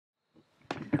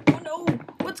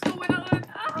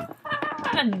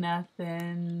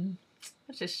Nothing. I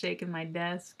was just shaking my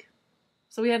desk.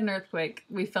 So we had an earthquake.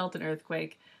 We felt an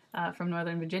earthquake from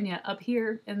Northern Virginia up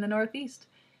here in the Northeast.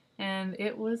 And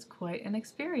it was quite an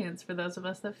experience for those of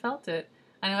us that felt it.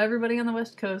 I know everybody on the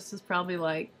West Coast is probably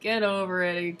like, get over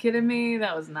it. Are you kidding me?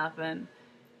 That was nothing.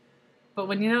 But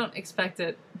when you don't expect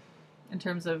it in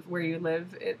terms of where you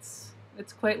live, it's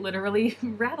quite literally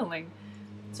rattling.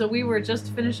 So we were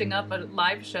just finishing up a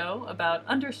live show about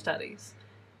understudies.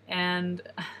 And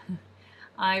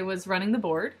I was running the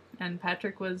board, and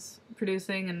Patrick was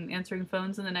producing and answering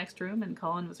phones in the next room, and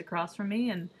Colin was across from me,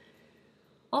 and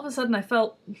all of a sudden I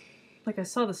felt like I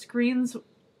saw the screens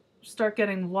start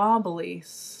getting wobbly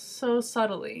so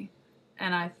subtly,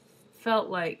 and I felt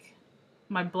like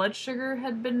my blood sugar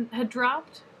had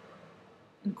dropped,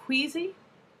 and queasy,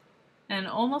 and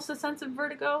almost a sense of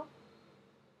vertigo.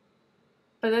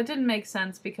 But that didn't make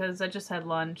sense because I just had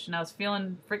lunch and I was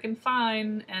feeling freaking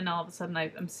fine, and all of a sudden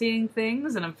I'm seeing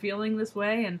things and I'm feeling this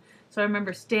way, and so I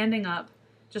remember standing up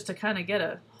just to kind of get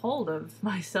a hold of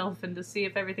myself and to see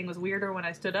if everything was weirder when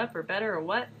I stood up or better or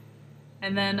what.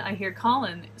 And then I hear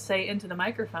Colin say into the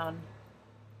microphone,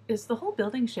 "Is the whole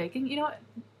building shaking?" You know what?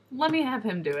 Let me have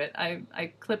him do it.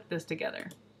 I clipped this together.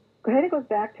 I think it goes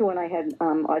back to when I had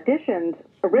auditioned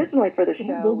originally for the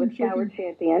show with Howard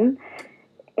Champion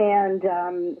and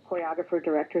choreographer,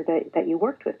 director that you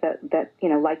worked with that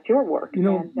liked your work. You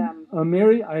know, and,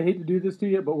 Mary, I hate to do this to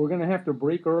you, but we're going to have to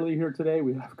break early here today.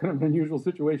 We have kind of an unusual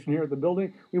situation here at the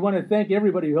building. We want to thank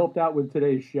everybody who helped out with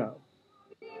today's show.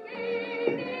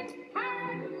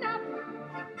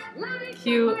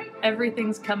 Cue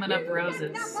Everything's Coming Up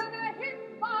Roses.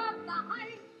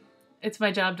 It's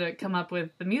my job to come up with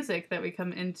the music that we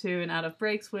come into and out of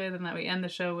breaks with and that we end the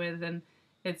show with, and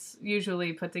it's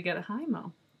usually put together. Hi,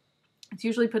 Mo. It's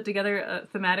usually put together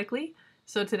thematically.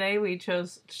 So today we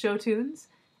chose show tunes,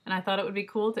 and I thought it would be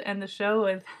cool to end the show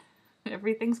with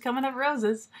Everything's Coming Up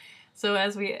Roses. So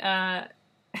as we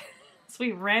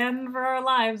ran for our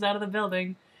lives out of the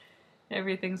building,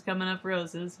 Everything's Coming Up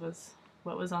Roses was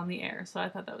what was on the air. So I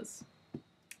thought that was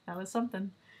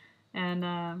something.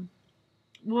 And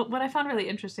what I found really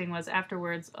interesting was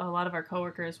afterwards, a lot of our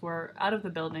coworkers were out of the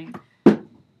building.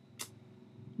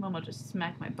 Momo just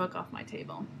smacked my book off my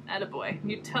table. Attaboy.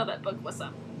 You tell that book what's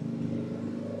up.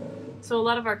 So a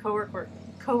lot of our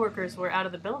coworkers were out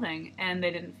of the building and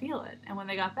they didn't feel it. And when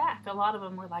they got back, a lot of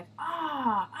them were like,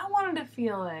 I wanted to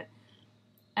feel it.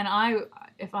 And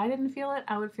if I didn't feel it,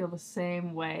 I would feel the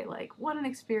same way. Like, what an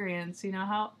experience. You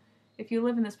know, if you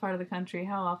live in this part of the country,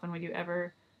 how often would you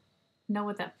ever know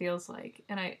what that feels like?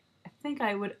 And I think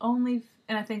I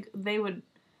think they would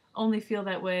only feel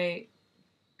that way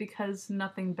because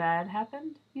nothing bad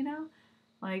happened, you know?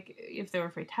 Like, if there were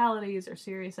fatalities or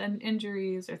serious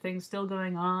injuries or things still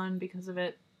going on because of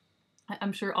it,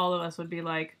 I'm sure all of us would be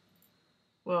like,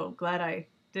 whoa, glad I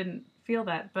didn't feel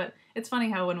that. But it's funny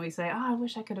how when we say, I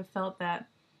wish I could have felt that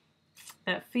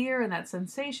fear and that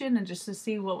sensation and just to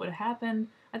see what would happen,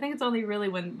 I think it's only really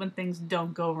when things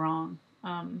don't go wrong.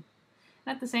 And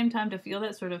at the same time, to feel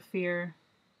that sort of fear,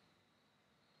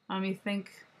 you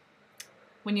think,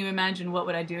 when you imagine what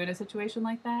would I do in a situation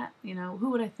like that, you know, who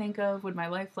would I think of? Would my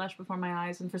life flash before my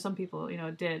eyes? And for some people, you know,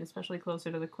 it did, especially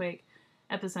closer to the quake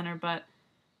epicenter. But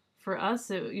for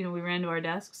us, we ran to our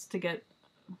desks to get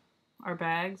our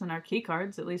bags and our key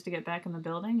cards, at least to get back in the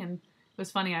building. And it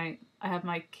was funny, I have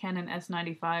my Canon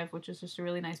S95, which is just a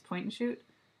really nice point and shoot.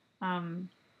 And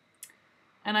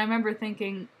I remember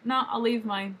thinking, no, I'll leave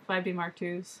my 5D Mark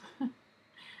IIs.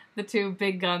 The two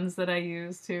big guns that I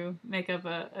use to make up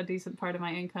a decent part of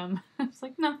my income. I was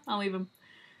like, no, I'll leave them.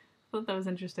 I thought that was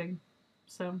interesting.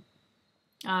 So,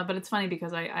 but it's funny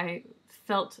because I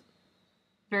felt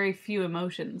very few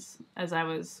emotions as I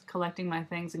was collecting my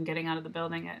things and getting out of the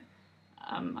building.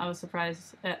 I was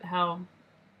surprised at how,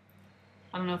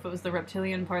 I don't know if it was the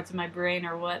reptilian parts of my brain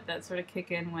or what, that sort of kick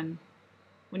in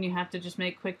when you have to just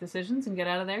make quick decisions and get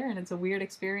out of there, and it's a weird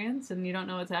experience and you don't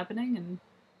know what's happening, and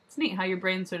it's neat how your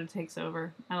brain sort of takes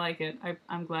over. I like it.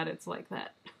 I'm glad it's like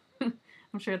that.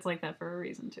 I'm sure it's like that for a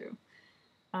reason, too.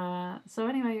 So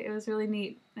anyway, it was really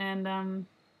neat. And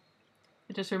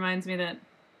it just reminds me that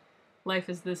life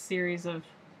is this series of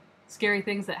scary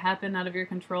things that happen out of your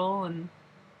control and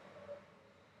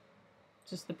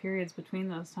just the periods between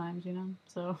those times, you know?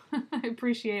 So I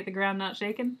appreciate the ground not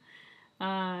shaking.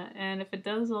 And if it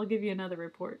does, I'll give you another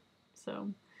report. So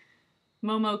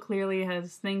Momo clearly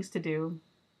has things to do.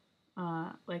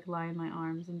 Like lie in my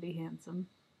arms and be handsome.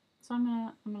 So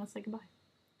I'm gonna say goodbye.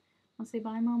 Wanna say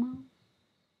bye, Momo?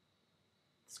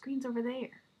 The screen's over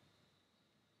there.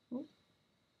 Oh.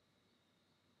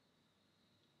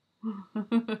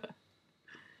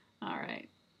 All right.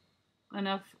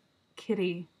 Enough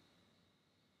kitty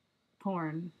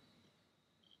porn.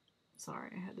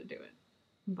 Sorry, I had to do it.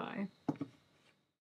 Bye.